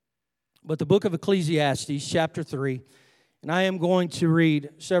but the book of Ecclesiastes, chapter 3. And I am going to read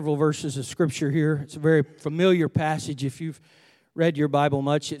several verses of Scripture here. It's a very familiar passage if you've read your Bible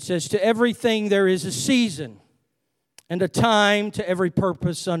much. It says, "To everything there is a season, and a time to every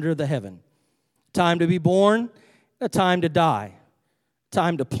purpose under the heaven. A time to be born, a time to die. A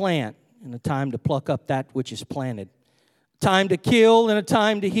time to plant, and a time to pluck up that which is planted. A time to kill, and a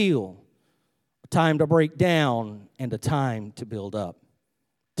time to heal. A time to break down, and a time to build up.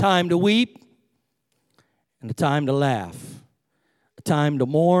 A time to weep, and a time to laugh. A time to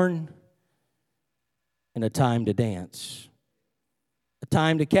mourn, and a time to dance. A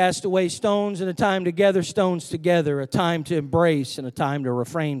time to cast away stones, and a time to gather stones together. A time to embrace, and a time to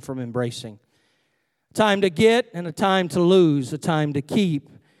refrain from embracing. A time to get, and a time to lose. A time to keep,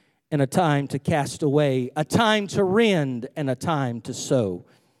 and a time to cast away. A time to rend, and a time to sow.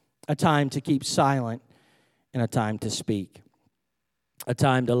 A time to keep silent, and a time to speak. A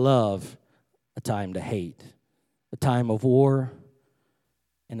time to love, a time to hate. A time of war,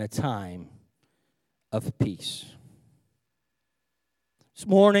 and a time of peace." This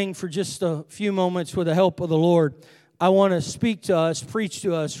morning, for just a few moments with the help of the Lord, I want to speak to us, preach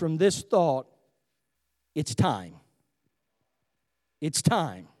to us from this thought: it's time. It's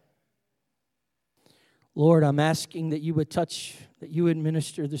time. Lord, I'm asking that you would touch, that you would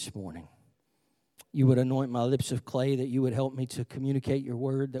minister this morning. You would anoint my lips of clay, that you would help me to communicate your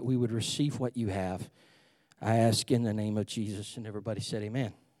word, that we would receive what you have. I ask in the name of Jesus, and everybody said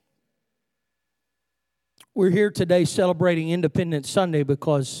amen. We're here today celebrating Independence Sunday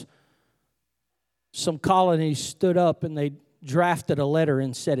because some colonies stood up and they drafted a letter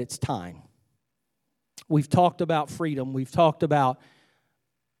and said it's time. We've talked about freedom. We've talked about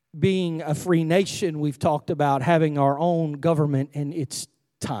being a free nation. We've talked about having our own government, and it's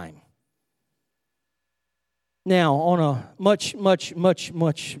time. Now, on a much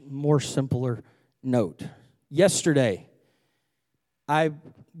more simpler note, yesterday, I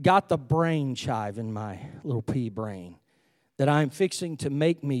got the brain chive in my little pea brain that I'm fixing to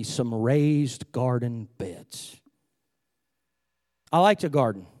make me some raised garden beds. I like to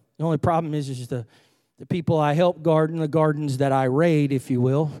garden. The only problem is the people I help garden, the gardens that I raid, if you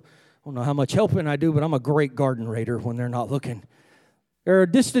will. I don't know how much helping I do, but I'm a great garden raider when they're not looking. They're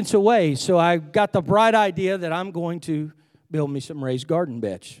a distance away, so I got the bright idea that I'm going to build me some raised garden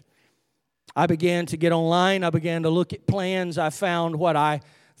beds. I began to get online. I began to look at plans. I found what I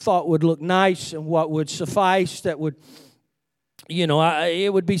thought would look nice and what would suffice, that would,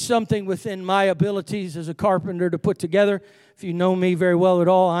 it would be something within my abilities as a carpenter to put together. If you know me very well at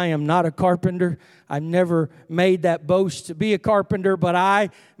all, I am not a carpenter. I've never made that boast to be a carpenter, but I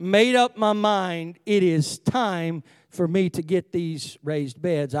made up my mind it is time for me to get these raised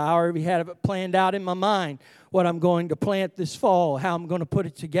beds. I already had it planned out in my mind, what I'm going to plant this fall, how I'm going to put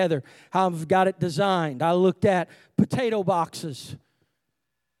it together, how I've got it designed. I looked at potato boxes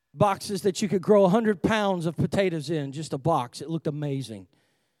that you could grow 100 pounds of potatoes in, just a box. It looked amazing.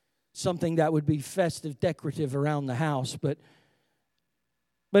 Something that would be festive, decorative around the house. But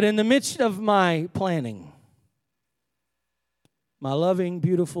in the midst of my planning, my loving,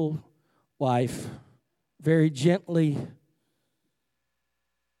 beautiful wife very gently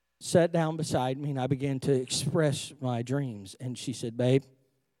sat down beside me, and I began to express my dreams. And she said, "Babe,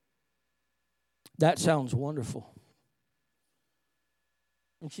 that sounds wonderful."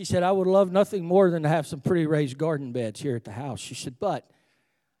 And she said, "I would love nothing more than to have some pretty raised garden beds here at the house." She said, "But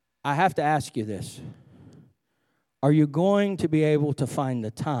I have to ask you this. Are you going to be able to find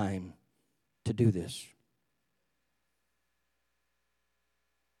the time to do this?"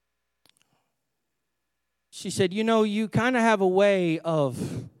 She said, "You kind of have a way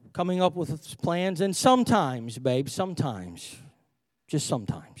of coming up with plans, and sometimes, babe, just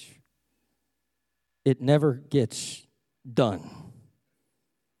sometimes, it never gets done.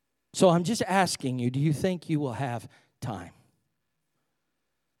 So I'm just asking you, do you think you will have time?"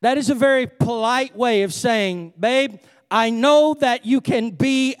 That is a very polite way of saying, "Babe, I know that you can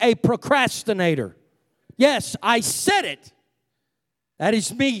be a procrastinator." Yes, I said it. That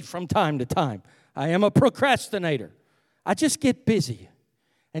is me from time to time. I am a procrastinator. I just get busy,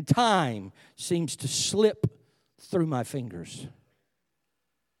 and time seems to slip through my fingers.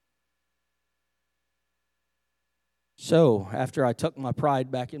 So, after I tucked my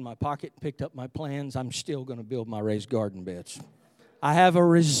pride back in my pocket and picked up my plans, I'm still going to build my raised garden beds. I have a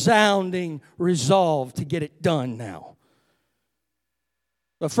resounding resolve to get it done now.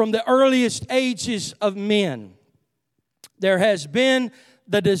 But from the earliest ages of men, there has been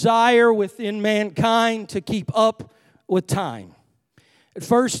the desire within mankind to keep up with time. At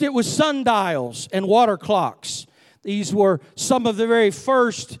first, it was sundials and water clocks These were some of the very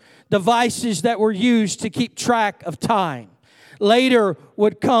first devices that were used to keep track of time. Later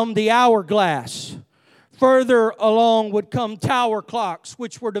would come the hourglass. Further along would come tower clocks,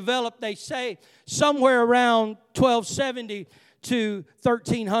 which were developed, they say, somewhere around 1270 to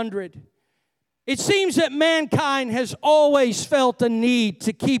 1300. It seems that mankind has always felt a need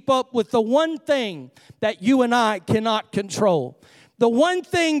to keep up with the one thing that you and I cannot control. The one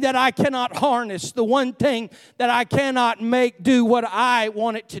thing that I cannot harness, the one thing that I cannot make do what I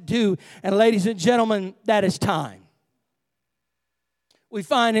want it to do. And ladies and gentlemen, that is time. We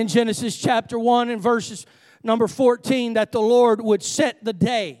find in Genesis chapter 1 and verses number 14 that the Lord would set the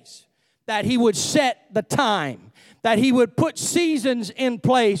days, that He would set the time, that He would put seasons in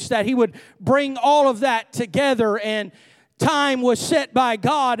place, that He would bring all of that together, and time was set by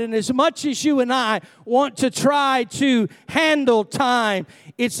God. And as much as you and I want to try to handle time,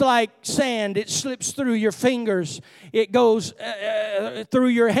 it's like sand. It slips through your fingers. It goes through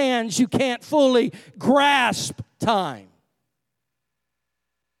your hands. You can't fully grasp time.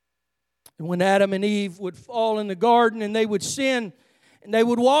 And when Adam and Eve would fall in the garden and they would sin and they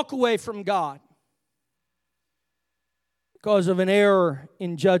would walk away from God because of an error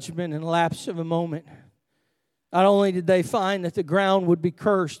in judgment and lapse of a moment, not only did they find that the ground would be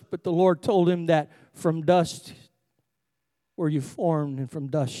cursed, but the Lord told him that from dust were you formed and from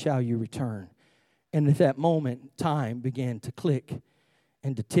dust shall you return. And at that moment, time began to click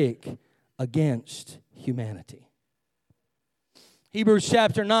and to tick against humanity. Hebrews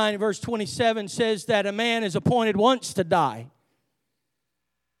chapter 9, verse 27 says that a man is appointed once to die.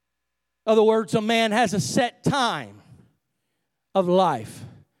 In other words, a man has a set time of life.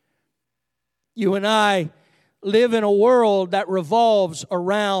 You and I live in a world that revolves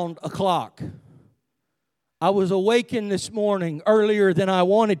around a clock. I was awakened this morning earlier than I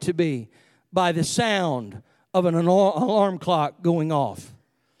wanted to be by the sound of an alarm clock going off.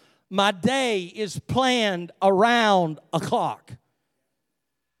 My day is planned around a clock.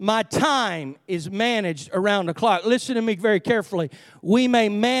 My time is managed around the clock. Listen to me very carefully. We may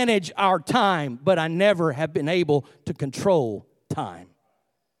manage our time, but I never have been able to control time.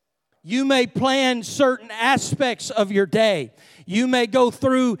 You may plan certain aspects of your day. You may go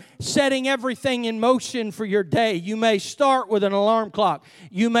through setting everything in motion for your day. You may start with an alarm clock.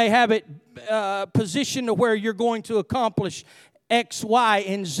 You may have it positioned to where you're going to accomplish X, Y,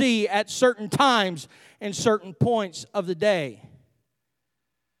 and Z at certain times and certain points of the day.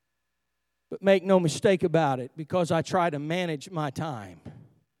 But make no mistake about it, because I try to manage my time,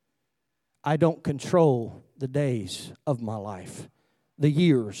 I don't control the days of my life, the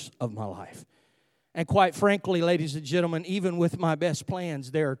years of my life. And quite frankly, ladies and gentlemen, even with my best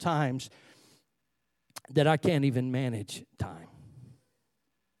plans, there are times that I can't even manage time.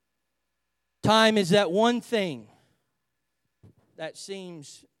 Time is that one thing that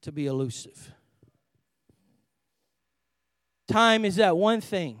seems to be elusive. Time is that one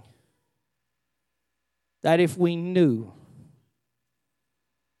thing that if we knew,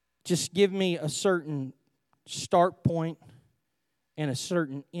 just give me a certain start point and a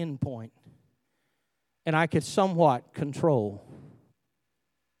certain end point, and I could somewhat control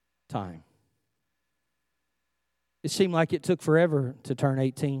time. It seemed like it took forever to turn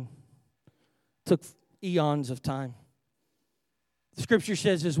 18. It took eons of time. The Scripture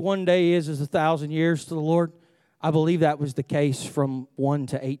says as one day is as 1,000 years to the Lord. I believe that was the case from 1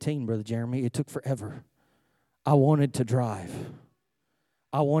 to 18, Brother Jeremy. It took forever. I wanted to drive.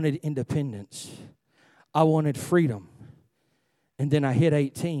 I wanted independence. I wanted freedom. And then I hit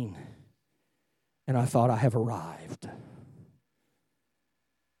 18, and I thought I have arrived.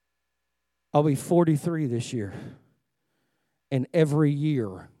 I'll be 43 this year, and every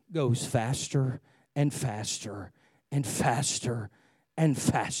year goes faster and faster and faster and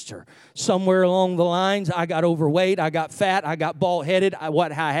faster. Somewhere along the lines, I got overweight, I got fat, I got bald-headed.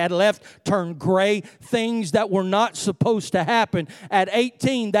 What I had left turned gray. Things that were not supposed to happen. At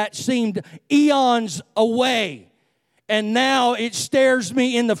 18, that seemed eons away. And now it stares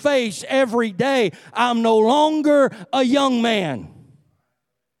me in the face every day. I'm no longer a young man.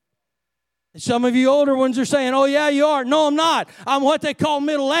 Some of you older ones are saying, oh, yeah, you are. No, I'm not. I'm what they call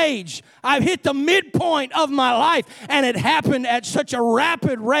middle-aged. I've hit the midpoint of my life, and it happened at such a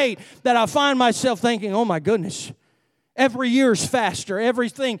rapid rate that I find myself thinking, oh, my goodness, every year's faster.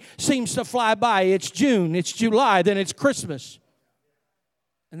 Everything seems to fly by. It's June, it's July, then it's Christmas.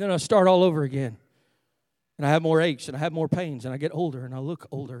 And then I start all over again. And I have more aches, and I have more pains, and I get older, and I look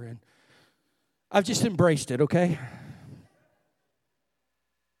older, and I've just embraced it, okay?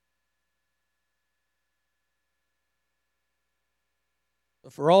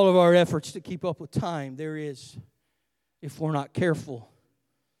 But for all of our efforts to keep up with time, there is if we're not careful,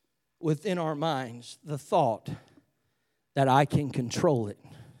 within our minds the thought that I can control it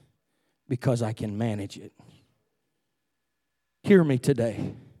because I can manage it. Hear me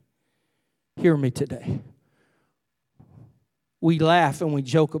today. Hear me today. We laugh and we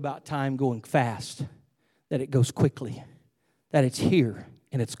joke about time going fast, that it goes quickly, that it's here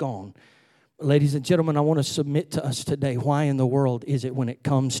and it's gone. Ladies and gentlemen, I want to submit to us today, why in the world is it when it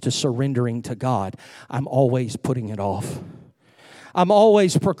comes to surrendering to God, I'm always putting it off? I'm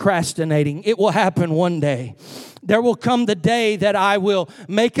always procrastinating. It will happen one day. There will come the day that I will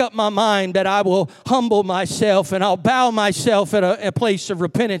make up my mind, that I will humble myself and I'll bow myself at a place of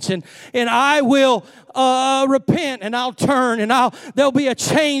repentance, and I will repent, and I'll turn, and there'll be a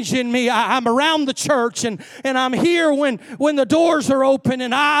change in me. I'm around the church, and I'm here when the doors are open,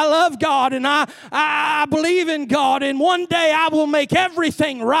 and I love God, and I believe in God, and one day I will make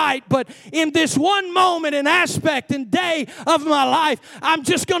everything right. But in this one moment and aspect and day of my life, I'm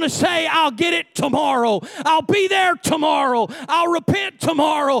just going to say, I'll get it tomorrow. I'll be there tomorrow. I'll repent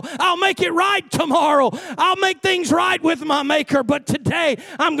tomorrow. I'll make it right tomorrow. I'll make things right with my Maker. But today,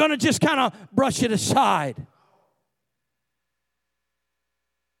 I'm going to just kind of brush it aside.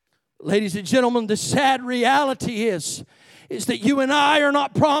 Ladies and gentlemen, the sad reality is that you and I are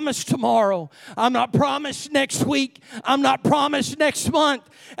not promised tomorrow. I'm not promised next week. I'm not promised next month.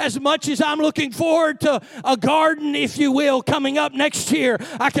 As much as I'm looking forward to a garden, if you will, coming up next year,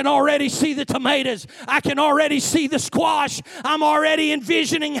 I can already see the tomatoes. I can already see the squash. I'm already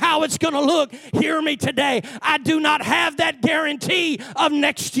envisioning how it's going to look. Hear me today. I do not have that guarantee of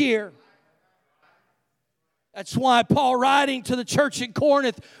next year. That's why Paul, writing to the church in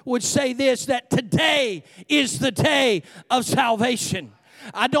Corinth, would say this, that today is the day of salvation.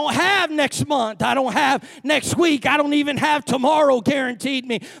 I don't have next month. I don't have next week. I don't even have tomorrow guaranteed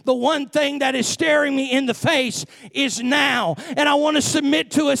me. The one thing that is staring me in the face is now. And I want to submit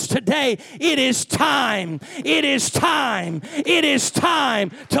to us today, it is time. It is time. It is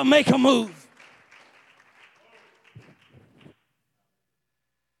time to make a move.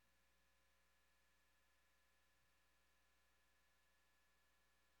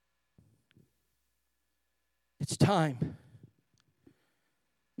 It's time.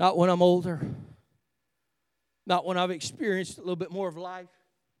 Not when I'm older. Not when I've experienced a little bit more of life.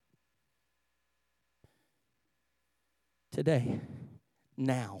 Today,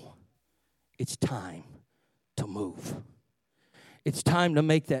 now, it's time to move. It's time to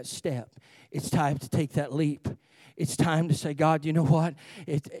make that step. It's time to take that leap. It's time to say, God, you know what?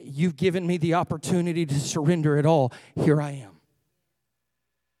 You've given me the opportunity to surrender it all. Here I am.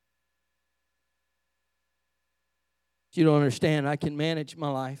 You don't understand. I can manage my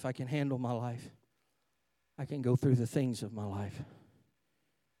life. I can handle my life. I can go through the things of my life.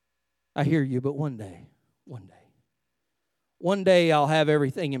 I hear you, but one day I'll have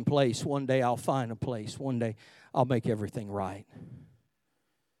everything in place. One day I'll find a place. One day I'll make everything right.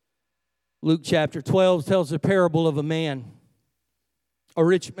 Luke chapter 12 tells the parable of a man, a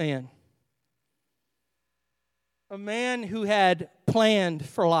rich man. A man who had planned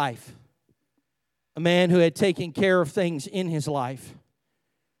for life. A man who had taken care of things in his life.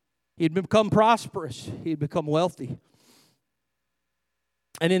 He had become prosperous. He had become wealthy.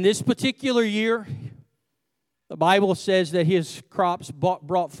 And in this particular year, the Bible says that his crops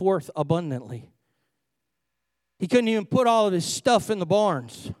brought forth abundantly. He couldn't even put all of his stuff in the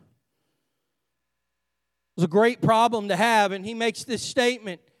barns. It was a great problem to have, and he makes this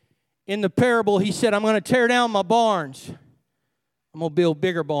statement in the parable. He said, I'm going to tear down my barns. I'm going to build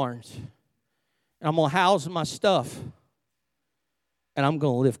bigger barns. And I'm going to house my stuff. And I'm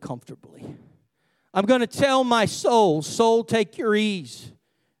going to live comfortably. I'm going to tell my soul, take your ease,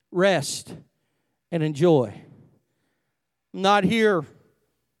 rest, and enjoy. I'm not here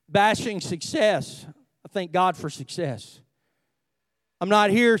bashing success. I thank God for success. I'm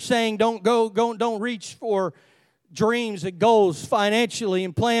not here saying don't reach for dreams and goals financially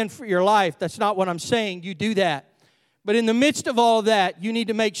and plan for your life. That's not what I'm saying. You do that. But in the midst of all of that, you need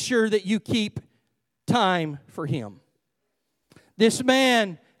to make sure that you keep time for Him. This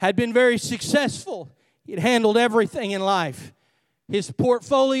man had been very successful. He had handled everything in life. His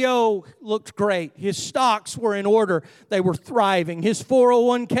portfolio looked great. His stocks were in order. They were thriving. His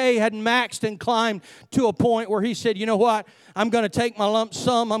 401k had maxed and climbed to a point where he said, you know what? I'm going to take my lump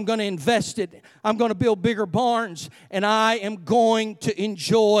sum. I'm going to invest it. I'm going to build bigger barns. And I am going to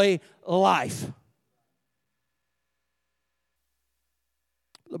enjoy life.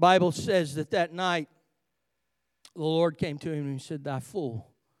 The Bible says that night, the Lord came to him and he said, "Thy fool,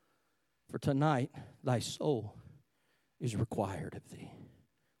 for tonight thy soul is required of thee."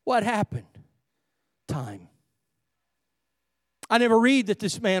 What happened? Time. I never read that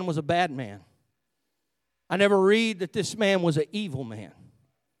this man was a bad man. I never read that this man was an evil man.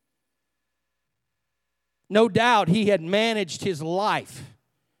 No doubt he had managed his life.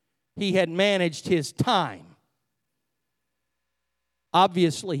 He had managed his time.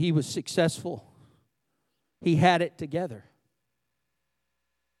 Obviously, he was successful. He had it together.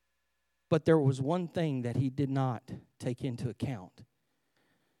 But there was one thing that he did not take into account,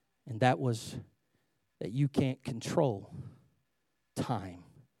 and that was that you can't control time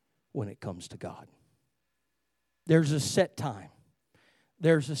when it comes to God. There's a set time.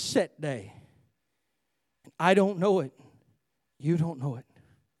 There's a set day. I don't know it. You don't know it.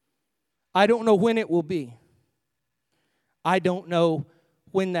 I don't know when it will be. I don't know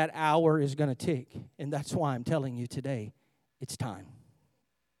when that hour is going to tick. And that's why I'm telling you today, it's time.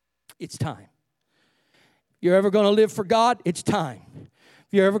 It's time. If you're ever going to live for God, it's time.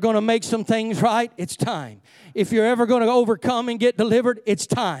 If you're ever going to make some things right, it's time. If you're ever going to overcome and get delivered, it's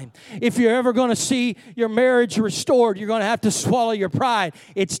time. If you're ever going to see your marriage restored, you're going to have to swallow your pride.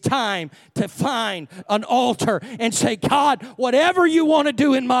 It's time to find an altar and say, God, whatever you want to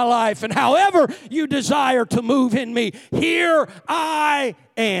do in my life and however you desire to move in me, here I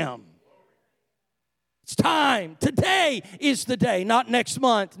am. It's time. Today is the day. Not next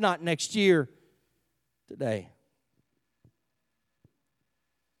month, not next year. Today.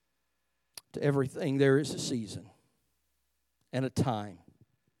 To everything there is a season and a time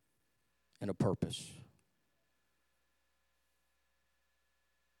and a purpose.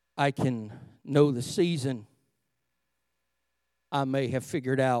 I can know the season. I may have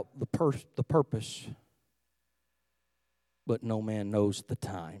figured out the purpose, but no man knows the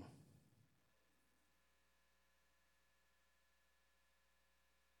time.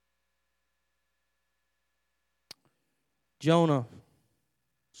 Jonah,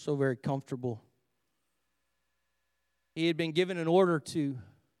 so very comfortable. He had been given an order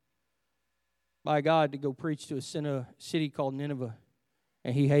by God to go preach to a city called Nineveh,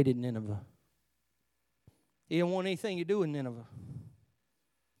 and he hated Nineveh. He didn't want anything to do with Nineveh.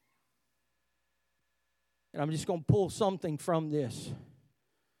 And I'm just going to pull something from this.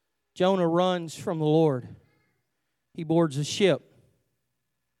 Jonah runs from the Lord. He boards a ship.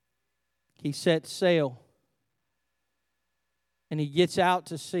 He sets sail. And he gets out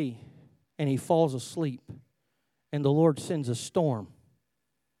to sea, and he falls asleep. And the Lord sends a storm.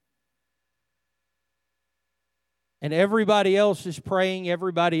 And everybody else is praying.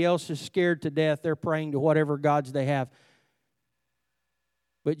 Everybody else is scared to death. They're praying to whatever gods they have.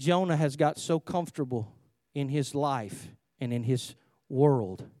 But Jonah has got so comfortable in his life and in his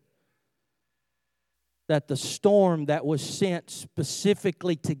world that the storm that was sent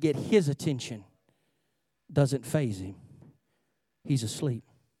specifically to get his attention doesn't faze him. He's asleep.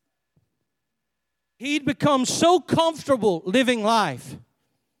 He'd become so comfortable living life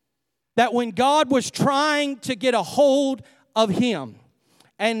that when God was trying to get a hold of him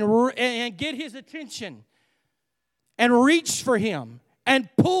and get his attention and reach for him and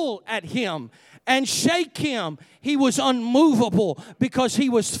pull at him and shake him, he was unmovable because he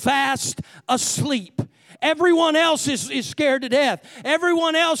was fast asleep. Everyone else is scared to death.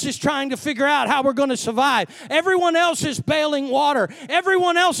 Everyone else is trying to figure out how we're going to survive. Everyone else is bailing water.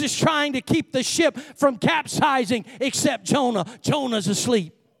 Everyone else is trying to keep the ship from capsizing except Jonah. Jonah's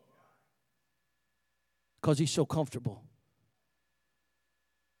asleep because he's so comfortable.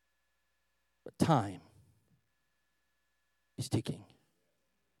 But time is ticking.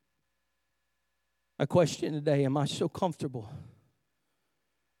 My question today, am I so comfortable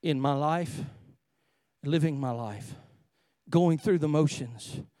in my life, living my life, going through the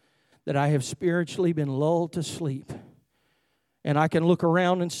motions, that I have spiritually been lulled to sleep? And I can look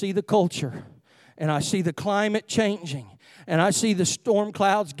around and see the culture, and I see the climate changing, and I see the storm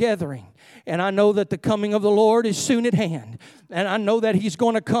clouds gathering, and I know that the coming of the Lord is soon at hand, and I know that He's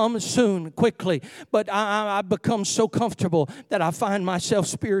going to come soon, quickly. But I've become so comfortable that I find myself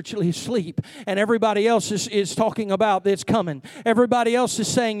spiritually asleep, and everybody else is talking about it's coming. Everybody else is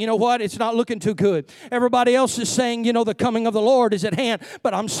saying, you know what, it's not looking too good. Everybody else is saying, you know, the coming of the Lord is at hand,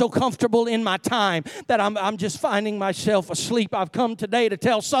 but I'm so comfortable in my time that I'm just finding myself asleep. I've come today to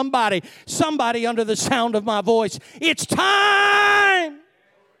tell somebody under the sound of my voice, it's time.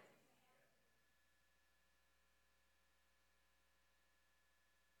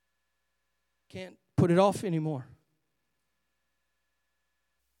 Can't put it off anymore.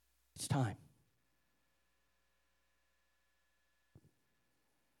 It's time.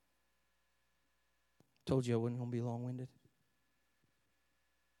 Told you I wasn't going to be long-winded.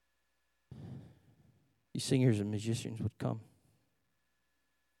 These singers and musicians would come.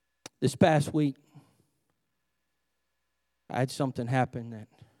 This past week, I had something happen that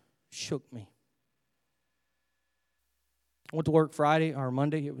shook me. I went to work Friday or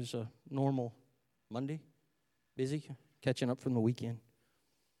Monday. It was a normal Monday. Busy, catching up from the weekend.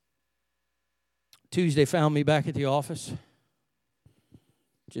 Tuesday found me back at the office.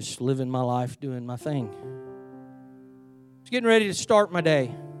 Just living my life, doing my thing. I was getting ready to start my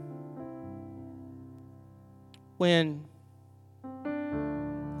day when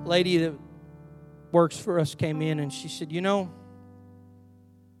a lady that works for us came in and she said, she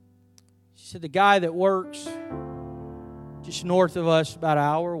said, the guy that works just north of us, about an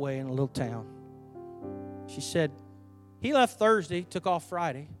hour away in a little town, she said, he left Thursday, took off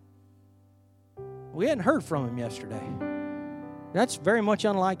Friday. We hadn't heard from him yesterday. That's very much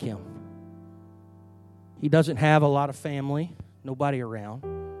unlike him. He doesn't have a lot of family, nobody around.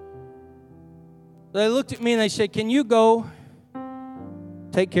 They looked at me and they said, can you go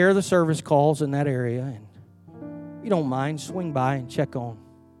take care of the service calls in that area? And if you don't mind, swing by and check on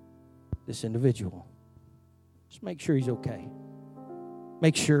this individual. Just make sure he's okay.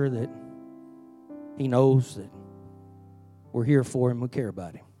 Make sure that he knows that we're here for him, we care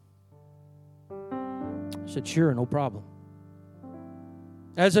about him. I said, sure, no problem.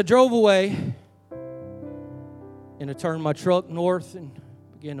 As I drove away, and I turned my truck north and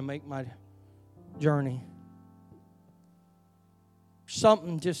began to make my journey,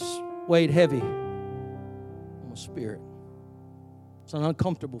 something just weighed heavy on my spirit. It's an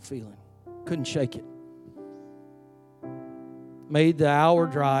uncomfortable feeling. Couldn't shake it. Made the hour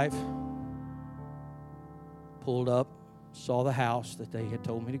drive, pulled up, saw the house that they had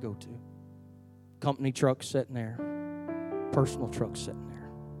told me to go to. Company truck sitting there, personal truck sitting there.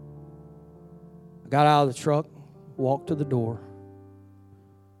 I got out of the truck, walked to the door,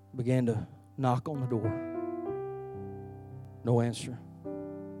 began to knock on the door. No answer.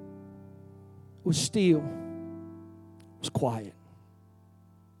 It was still. It was quiet.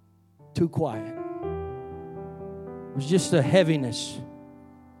 Too quiet. It was just a heaviness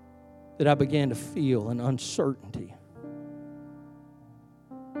that I began to feel, an uncertainty.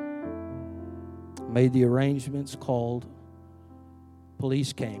 Made the arrangements, called.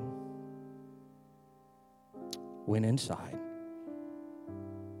 Police came. Went inside.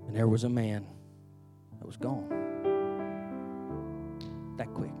 And there was a man that was gone.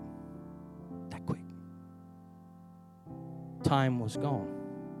 That quick. That quick. Time was gone.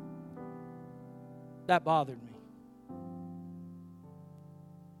 That bothered me.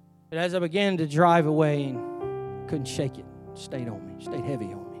 But as I began to drive away and couldn't shake it, it stayed on me, stayed heavy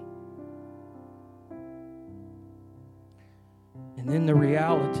on me. And then the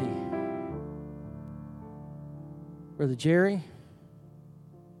reality, Brother Jerry,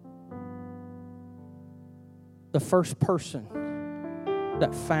 the first person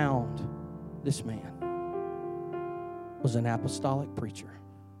that found this man was an apostolic preacher.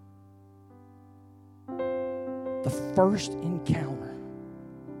 The first encounter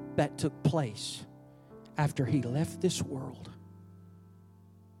that took place after he left this world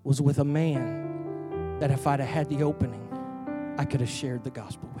was with a man that if I'd have had the opening, I could have shared the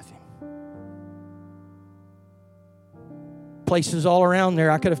gospel with him. Places all around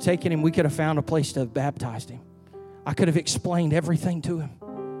there, I could have taken him. We could have found a place to have baptized him. I could have explained everything to him.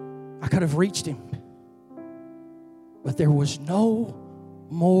 I could have reached him. But there was no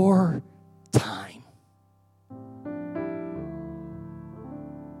more time.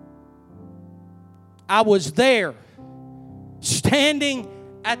 I was there, standing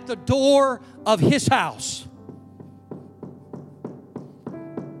at the door of his house,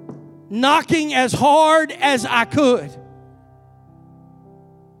 knocking as hard as I could.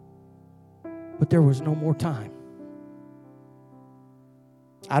 But there was no more time.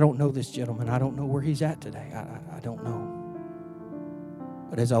 I don't know this gentleman. I don't know where he's at today. I don't know.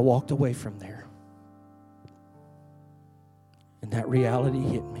 But as I walked away from there, and that reality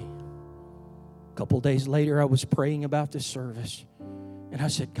hit me, a couple days later, I was praying about this service. And I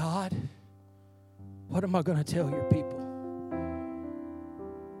said, God, what am I going to tell your people?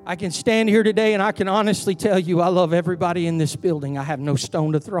 I can stand here today and I can honestly tell you I love everybody in this building. I have no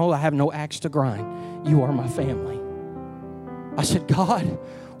stone to throw. I have no axe to grind. You are my family. I said, God,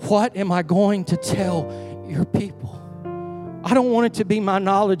 what am I going to tell your people? I don't want it to be my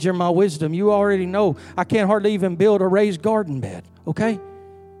knowledge or my wisdom. You already know I can't hardly even build a raised garden bed, okay?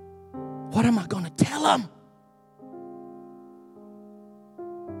 What am I going to tell them?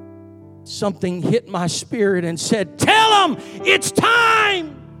 Something hit my spirit and said, tell them it's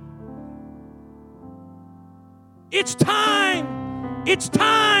time. It's time. It's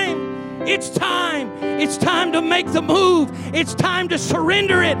time. It's time. It's time to make the move. It's time to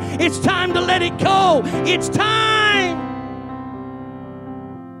surrender it. It's time to let it go. It's time.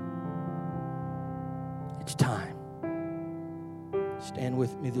 Stand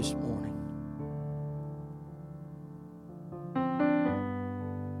with me this morning.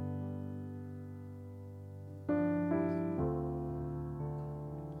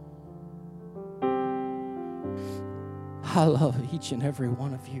 I love each and every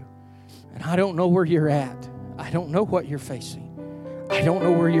one of you. And I don't know where you're at. I don't know what you're facing. I don't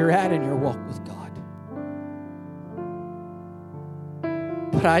know where you're at in your walk with God.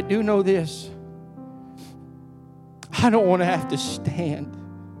 But I do know this. I don't want to have to stand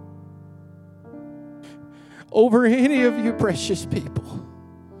over any of you precious people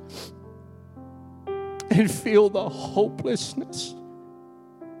and feel the hopelessness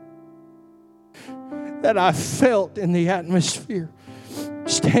that I felt in the atmosphere,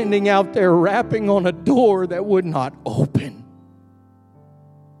 standing out there rapping on a door that would not open.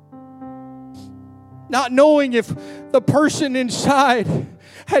 Not knowing if the person inside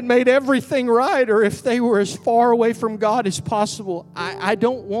had made everything right or if they were as far away from God as possible. I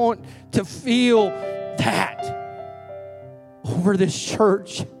don't want to feel that over this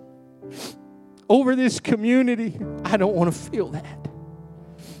church, over this community. I don't want to feel that.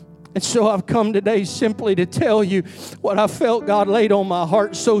 And so I've come today simply to tell you what I felt God laid on my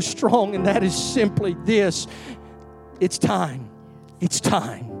heart so strong, and that is simply this. It's time. It's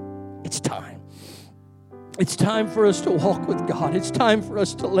time. It's time. It's time for us to walk with God. It's time for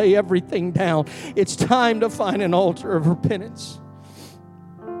us to lay everything down. It's time to find an altar of repentance.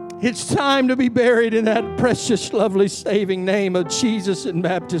 It's time to be buried in that precious, lovely, saving name of Jesus in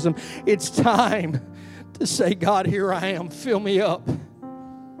baptism. It's time to say, God, here I am. Fill me up.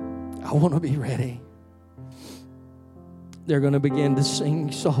 I want to be ready. They're going to begin to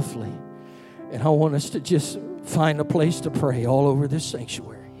sing softly. And I want us to just find a place to pray all over this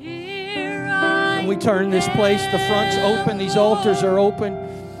sanctuary. When we turn this place, the front's open. These altars are open.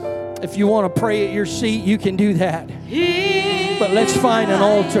 If you want to pray at your seat, you can do that. But let's find an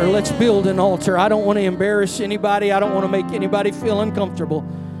altar. Let's build an altar. I don't want to embarrass anybody. I don't want to make anybody feel uncomfortable.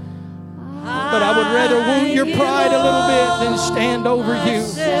 But I would rather wound your pride a little bit than stand over you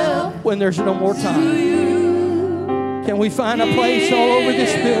when there's no more time. Can we find a place all over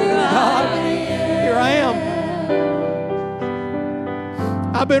this building? God, here I am.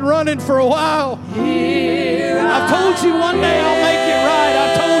 I've been running for a while. I've told you one day I'll make it right.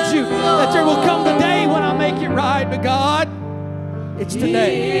 I've told you that there will come the day when I'll make it right. But God, it's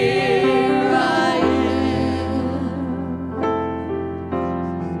today.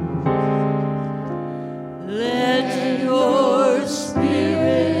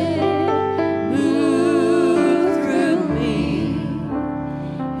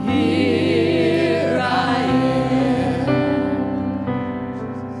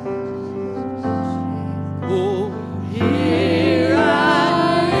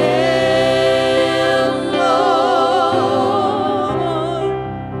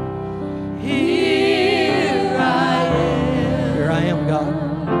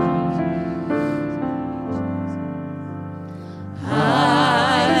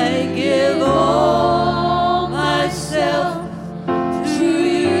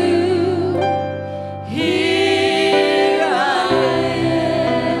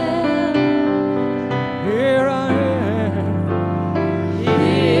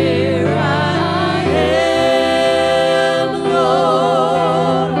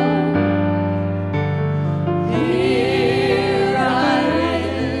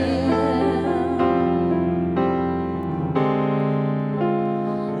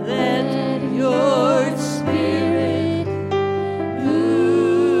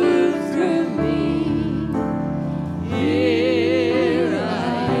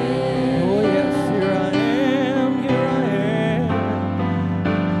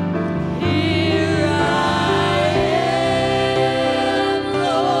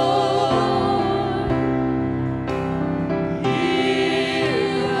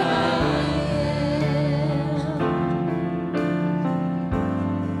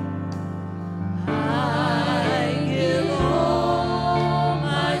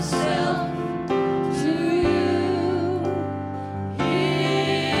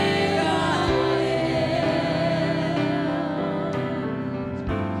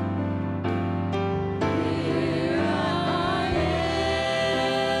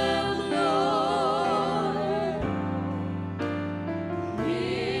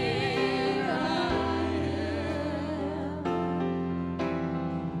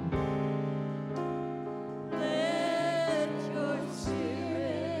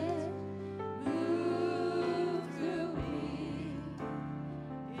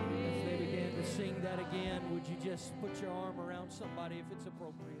 Would you just put your arm around somebody if it's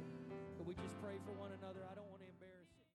appropriate? Could we just pray for one another?